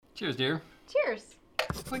Cheers, dear. Cheers.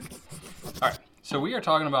 Clink. All right, so we are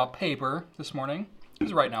talking about paper this morning. This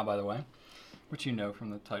is right now, by the way, which you know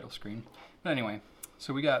from the title screen. But anyway,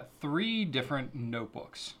 so we got 3 different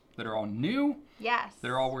notebooks that are all new. Yes.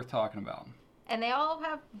 They're all worth talking about. And they all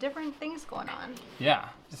have different things going on. Yeah.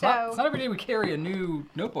 It's not every day we carry a new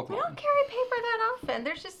notebook We line. don't carry paper that often.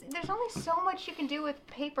 There's only so much you can do with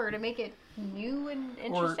paper to make it new and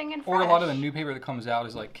interesting and fresh. Or a lot of the new paper that comes out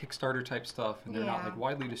is like Kickstarter type stuff, and they're not Yeah. like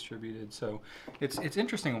widely distributed. So it's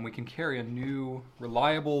interesting when we can carry a new,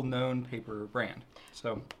 reliable, known paper brand.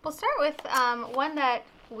 So We'll start with one that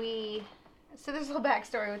so there's a little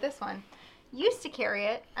backstory with this one. Used to carry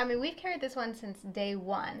it. I mean, we've carried this one since day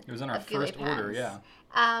one. it was in our of Goulet first order, pens.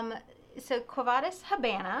 yeah. So Quo Vadis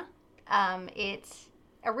Habana, it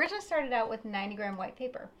originally started out with 90-gram white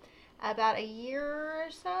paper. About a year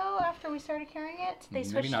or so after we started carrying it, they Maybe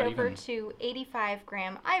switched not over even. to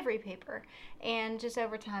 85-gram ivory paper. And just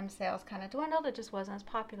over time, sales kind of dwindled. It just wasn't as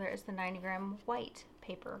popular as the 90-gram white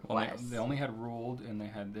paper Well, was. they only had ruled, and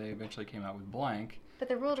they eventually came out with blank. But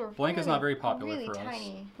the ruled were Blank is not very popular really for us.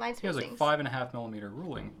 tiny line He has like spacings. 5.5 millimeter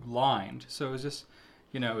ruling lined, so it was just,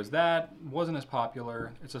 wasn't as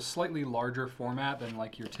popular. It's a slightly larger format than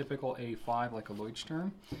like your typical A5, like a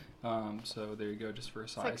Leuchtturm. So there you go, just for a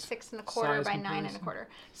size. It's like 6 1/4 by 9 comparison. 1/4.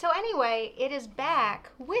 So anyway, it is back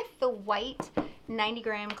with the white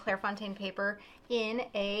 90-gram Clairefontaine paper in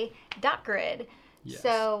a dot grid. Yes.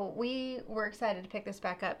 So we were excited to pick this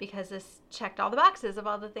back up because this checked all the boxes of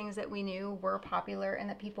all the things that we knew were popular and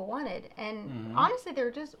that people wanted. And honestly,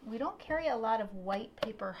 we don't carry a lot of white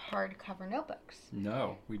paper hardcover notebooks.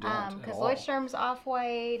 No, we don't at Because all. Leuchtturm's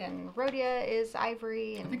off-white and Rhodia is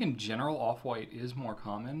ivory. And I think in general, off-white is more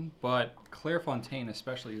common, but Clairefontaine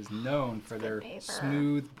especially is known for their paper.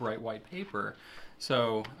 smooth, bright white paper.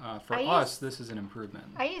 So for I us, use- this is an improvement.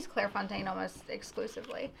 I use Clairefontaine almost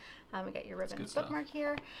exclusively. We got your ribbon good stuff. bookmark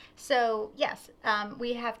here. So yes,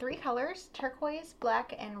 we have 3 colors: turquoise,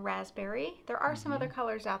 black, and raspberry. There are some other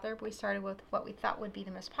colors out there, but we started with what we thought would be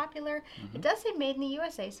the most popular. It does say made in the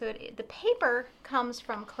USA, so the paper comes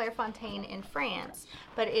from Clairefontaine in France,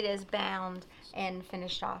 but it is bound and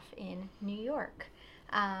finished off in New York.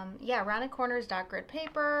 Rounded corners, dot grid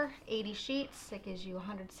paper, 80 sheets. That gives you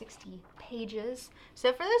 160 pages.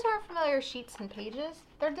 So for those who aren't familiar with sheets and pages,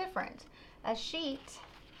 they're different. A sheet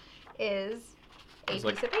is a It's piece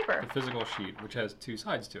like of paper. the physical sheet, which has 2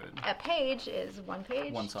 sides to it. A page is 1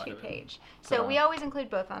 page, One side 2 of it. page. So Ta-da. we always include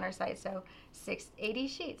both on our site. So 80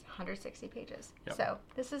 sheets, 160 pages. Yep. So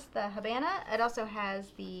this is the Habana. It also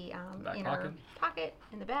has the Back inner pocket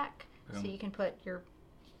in the back, so Boom. you can put your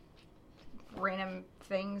random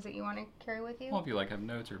things that you want to carry with you. Well, if you have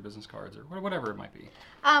notes or business cards or whatever it might be.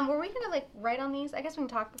 Were we gonna write on these? I guess we can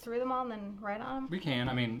talk through them all and then write on them. We can.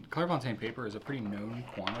 I mean, Clairefontaine paper is a pretty known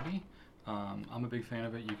quantity. I'm a big fan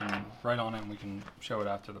of it. You can write on it and we can show it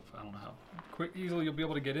after I don't know how easily you'll be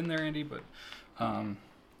able to get in there, Andy, but you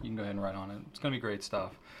can go ahead and write on it. It's going to be great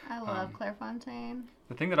stuff. I love Clairefontaine.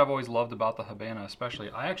 The thing that I've always loved about the Habana especially,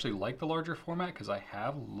 I actually like the larger format because I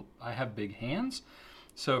have big hands.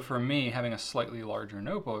 So for me, having a slightly larger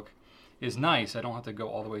notebook is nice. I don't have to go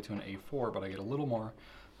all the way to an A4, but I get a little more,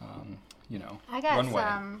 I got runway.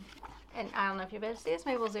 some, and I don't know if you'll be able to see this.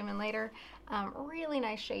 Maybe we'll zoom in later. Really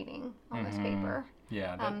nice shading on this paper.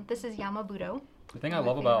 Yeah. This is Yamabudo. The thing one I of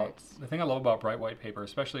love my about favorites. bright white paper,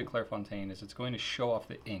 especially Clairefontaine, is it's going to show off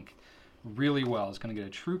the ink really well. It's going to get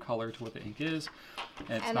a true color to what the ink is,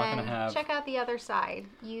 and it's And not then going to have. check out the other side.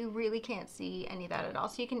 You really can't see any of that at all.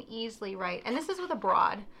 So you can easily write, and this is with a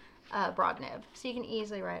broad nib, so you can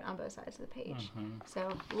easily write on both sides of the page.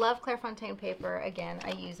 So love Clairefontaine paper. Again,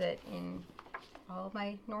 I use it in all of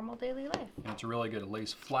my normal daily life. And it's really good. It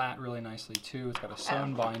lays flat really nicely too. It's got a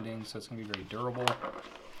sewn binding, so it's going to be very durable.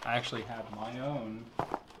 I actually have my own.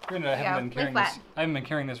 Granted, I haven't been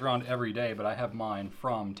carrying this around every day, but I have mine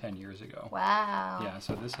from 10 years ago. Wow. Yeah,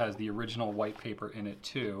 so this has the original white paper in it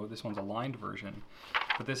too. This one's a lined version,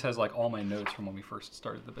 but this has like all my notes from when we first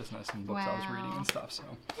started the business and books I was reading and stuff. So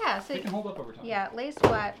Yeah. So it can hold up over time. yeah, it lays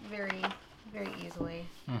flat very, very easily.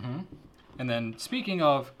 And then speaking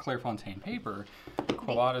of Clairefontaine paper,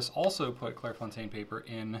 Quo Vadis also put Clairefontaine paper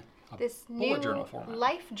in a This bullet new journal format.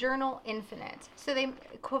 Life Journal Infinite. So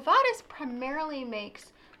Quo Vadis primarily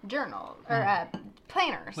makes journal or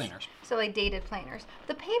planners. Planners. So like dated planners.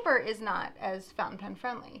 The paper is not as fountain pen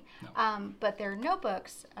friendly, but their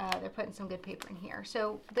notebooks, they're putting some good paper in here.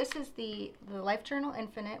 So this is the Life Journal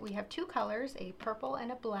Infinite. We have 2 colors, a purple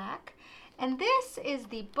and a black. And this is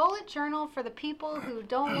the bullet journal for the people who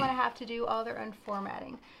don't want to have to do all their own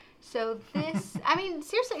formatting. So this, I mean,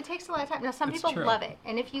 seriously, it takes a lot of time. Now, some It's people true. love it.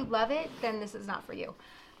 And if you love it, then this is not for you.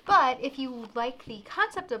 But if you like the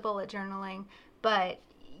concept of bullet journaling, but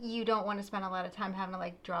you don't want to spend a lot of time having to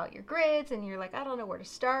like draw out your grids and you're like, I don't know where to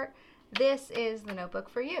start, this is the notebook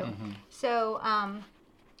for you. So,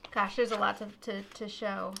 gosh, there's a lot to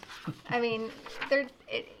show. I mean,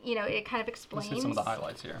 it kind of explains. Let's hit some of the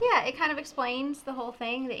highlights here. Yeah, it kind of explains the whole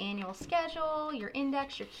thing, the annual schedule, your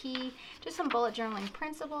index, your key, just some bullet journaling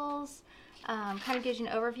principles, kind of gives you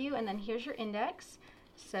an overview, and then here's your index.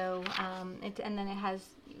 So, and then it has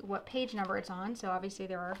what page number it's on, so obviously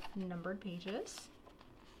there are numbered pages,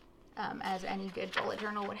 as any good bullet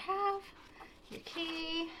journal would have. Your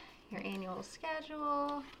key, your annual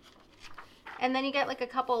schedule, and then you get like a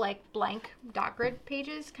couple like blank dot grid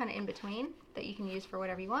pages kind of in between that you can use for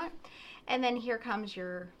whatever you want. And then here comes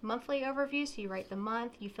your monthly overview. So you write the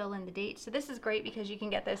month, you fill in the date. So this is great because you can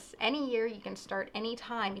get this any year. You can start any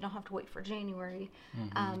time. You don't have to wait for January.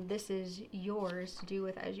 This is yours to do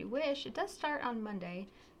with as you wish. It does start on Monday,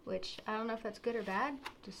 which I don't know if that's good or bad.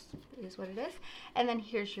 Just is what it is. And then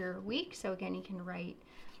here's your week. So again, you can write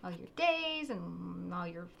all your days and all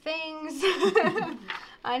your things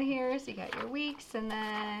on here. So you got your weeks, and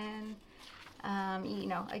then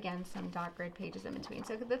again, some dot grid pages in between.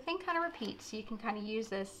 So the thing kind of repeats. So you can kind of use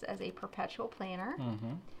this as a perpetual planner.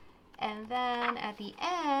 And then at the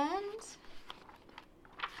end,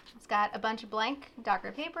 it's got a bunch of blank dot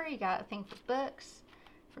grid paper. You got a thing for books,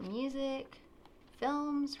 for music,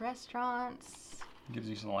 films, restaurants. Gives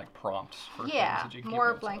you some like prompts for things yeah, that you can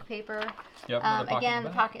more keep blank paper. Yep, again, the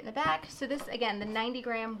pocket in the back. So this, again, the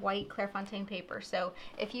 90-gram white Clairefontaine paper. So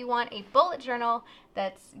if you want a bullet journal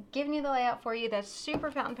that's giving you the layout for you, that's super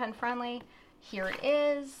fountain pen friendly, here it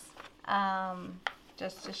is.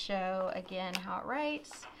 Just to show again how it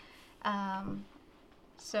writes.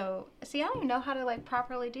 So see, I don't even know how to like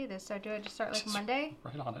properly do this. So do I just start like Monday?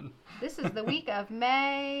 Right on it. This is the week of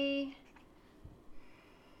May.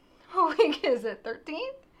 What week is it?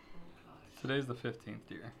 13th? Today's the 15th,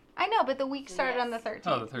 dear. I know, but the week started on the 13th.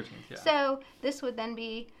 Oh, the 13th, yeah. So this would then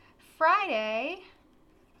be Friday,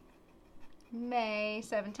 May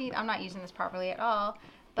 17th. I'm not using this properly at all,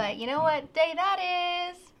 but you know what day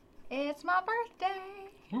that is? It's my birthday.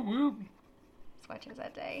 Whoop, whoop. So I chose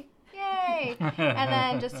that day. Yay! And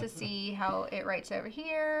then just to see how it writes over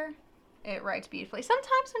here, it writes beautifully.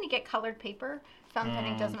 Sometimes when you get colored paper, fountain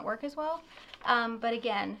penning doesn't work as well. But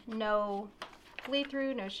again, no bleed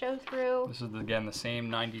through, no show through. This is again the same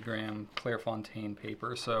 90-gram Clairefontaine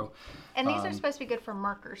paper. So, and these are supposed to be good for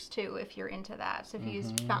markers too, if you're into that. So if you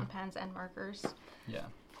use fountain pens and markers. Yeah.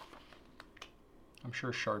 I'm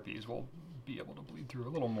sure Sharpies will be able to bleed through a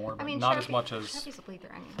little more, but Sharpies will bleed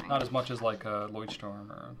through anything. Not as much as like a Leuchtturm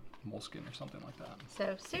or a Moleskine or something like that.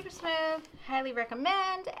 So super smooth, highly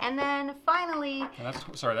recommend. And then finally, and that's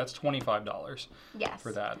 $25. Yes,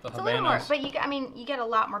 for that. The it's a little more, but you get a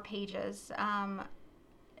lot more pages.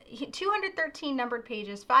 213 numbered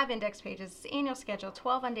pages, 5 index pages, annual schedule,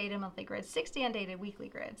 12 undated monthly grids, 60 undated weekly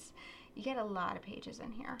grids. You get a lot of pages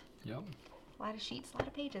in here. Yep. A lot of sheets, a lot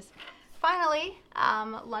of pages. Finally,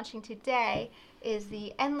 launching today is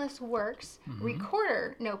the Endless Works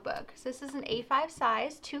Recorder Notebook. So this is an A5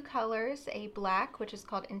 size, 2 colors, a black, which is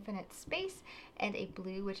called Infinite Space, and a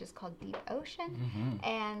blue, which is called Deep Ocean.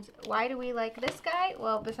 And why do we like this guy?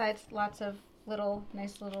 Well, besides lots of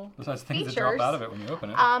nice little besides things features, that drop out of it when you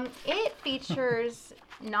open it. It features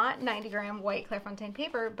not 90-gram white Clairefontaine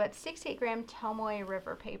paper, but 68-gram Tomoe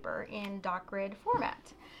River paper in dot grid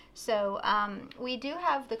format. So we do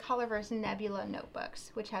have the Colorverse Nebula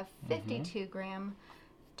notebooks, which have 52-gram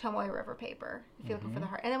Tomoe River paper, if you're looking for the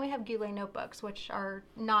hard. And then we have Goulet notebooks, which are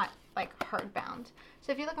not like hardbound.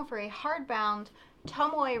 So if you're looking for a hardbound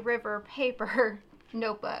Tomoe River paper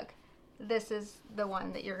notebook, this is the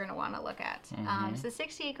one that you're going to want to look at. So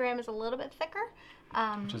 68-gram is a little bit thicker,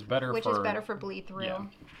 which is better for bleed through. Yeah.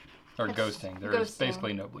 Or ghosting. There is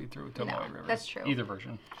basically no bleed through with Tomoe River. That's true. Either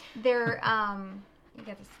version. They're you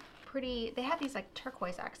get this pretty. They have these like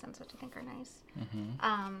turquoise accents, which I think are nice.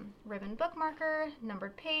 Ribbon bookmarker,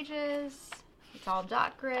 numbered pages. It's all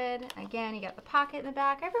dot grid. Again, you got the pocket in the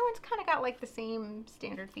back. Everyone's kind of got like the same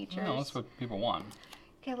standard features. No, that's what people want.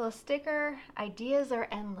 Get a little sticker. Ideas are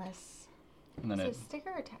endless. And then is it a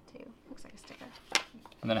sticker or tattoo? Looks like a sticker.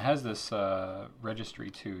 And then it has this registry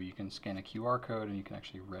too. You can scan a QR code and you can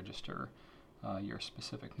actually register your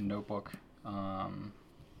specific notebook.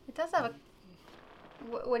 It does have a.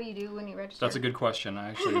 What do you do when you register? That's a good question. I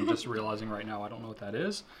actually am just realizing right now I don't know what that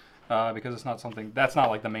is. because it's not something that's not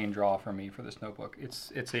like the main draw for me for this notebook.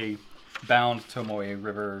 It's a bound Tomoe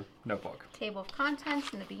River notebook. Table of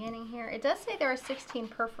contents in the beginning here. It does say there are 16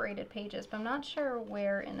 perforated pages, but I'm not sure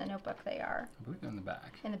where in the notebook they are. I believe they're in the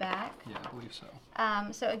back. In the back? Yeah, I believe so.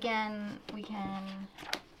 So again, we can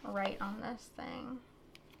write on this thing.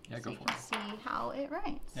 Yeah, so go you for can it. see how it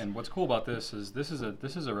writes. And what's cool about this is this is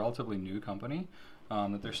a relatively new company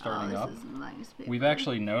that they're starting up. This is nice paper. We've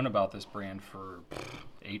actually known about this brand for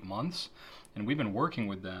 8 months, and we've been working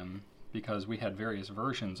with them because we had various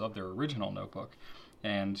versions of their original notebook,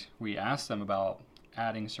 and we asked them about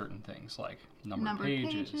adding certain things like numbered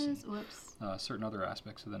pages. Whoops. Certain other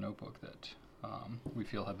aspects of the notebook that we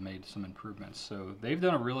feel have made some improvements. So they've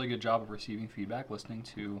done a really good job of receiving feedback, listening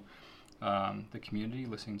to the community,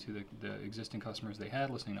 listening to the existing customers they had,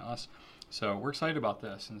 listening to us. So we're excited about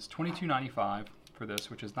this, and it's $22.95 for this,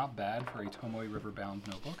 which is not bad for a Tomoe River bound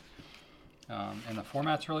notebook. And the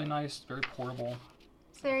format's really nice, very portable.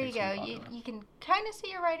 So there you go. You can kind of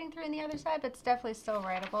see your writing through on the other side, but it's definitely still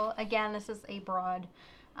writable. Again, this is a broad.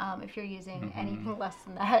 If you're using anything less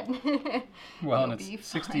than that, well, and it's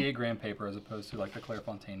 68 gram paper as opposed to like the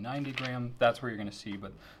Clairefontaine 90 gram. That's where you're going to see,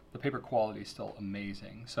 but the paper quality is still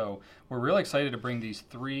amazing. So we're really excited to bring these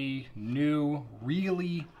 3 new,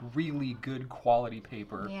 really, really good quality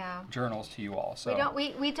paper journals to you all. So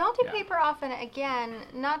we don't do paper often. Again,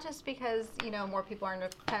 not just because more people are into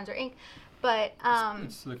pens or ink. But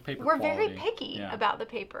it's the paper we're quality. very picky about the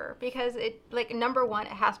paper because it, like, number one,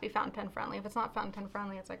 it has to be fountain pen friendly. If it's not fountain pen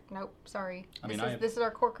friendly, it's like, nope, sorry. This is our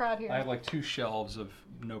core crowd here. I have like 2 shelves of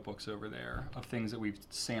notebooks over there of things that we've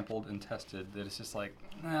sampled and tested that it's just like,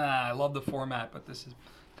 I love the format, but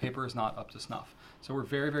paper is not up to snuff. So we're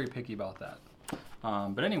very, very picky about that.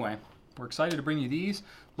 But anyway, we're excited to bring you these.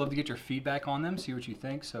 Love to get your feedback on them, see what you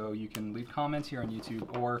think. So you can leave comments here on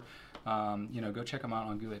YouTube or go check them out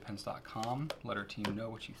on gouletpens.com. Let our team know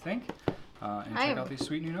what you think, and check out these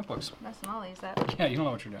sweet new notebooks. Messing all these up. Yeah, you don't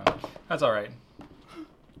know what you're doing. That's all right.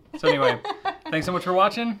 So anyway, thanks so much for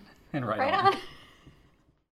watching, and right on.